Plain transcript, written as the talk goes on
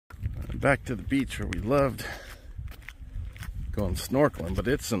back to the beach where we loved going snorkeling, but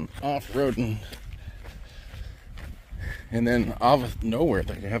it's an off-roading. And then out of nowhere,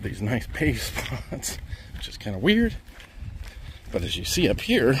 they have these nice paved spots, which is kind of weird. But as you see up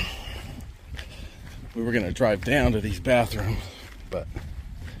here, we were going to drive down to these bathrooms, but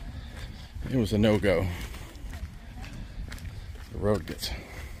it was a no-go. The road gets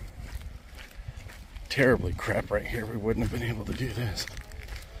terribly crap right here. We wouldn't have been able to do this.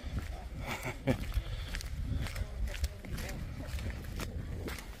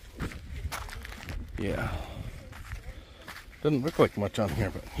 Yeah. Doesn't look like much on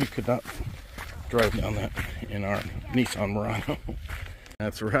here, but you could not drive down that in our Nissan Murano.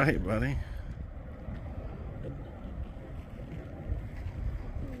 That's right, buddy.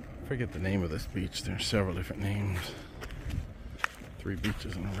 I forget the name of this beach. There's several different names. 3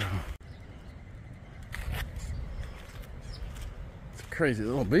 beaches in a row. It's a crazy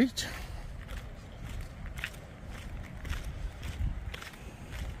little beach.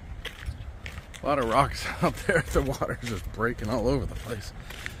 A lot of rocks out there. The water's just breaking all over the place.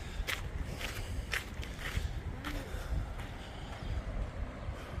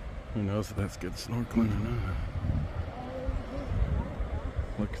 Who knows if that's good snorkeling or not.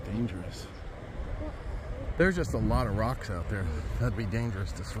 Looks dangerous. There's just a lot of rocks out there. That'd be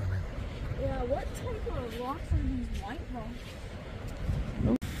dangerous to swim in. Yeah, what type of rocks are these white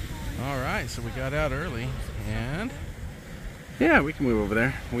rocks? Alright, so we got out early and yeah, we can move over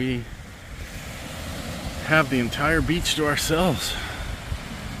there. We have the entire beach to ourselves.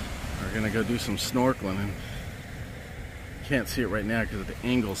 We're gonna go do some snorkeling, and can't see it right now because of the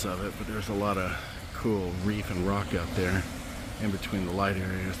angles of it, but there's a lot of cool reef and rock out there in between the light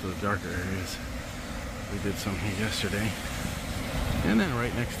areas to the darker areas. We did some here yesterday, and then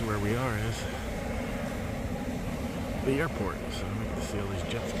right next to where we are is the airport, so we get to see all these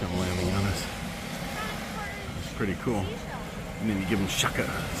jets come landing on us. It's pretty cool. And then you give them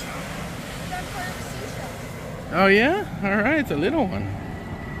shakas. Oh yeah? Alright, it's a little one.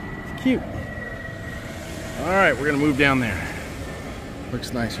 It's cute. Alright, we're gonna move down there.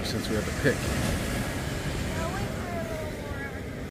 Looks nicer since we have the pick.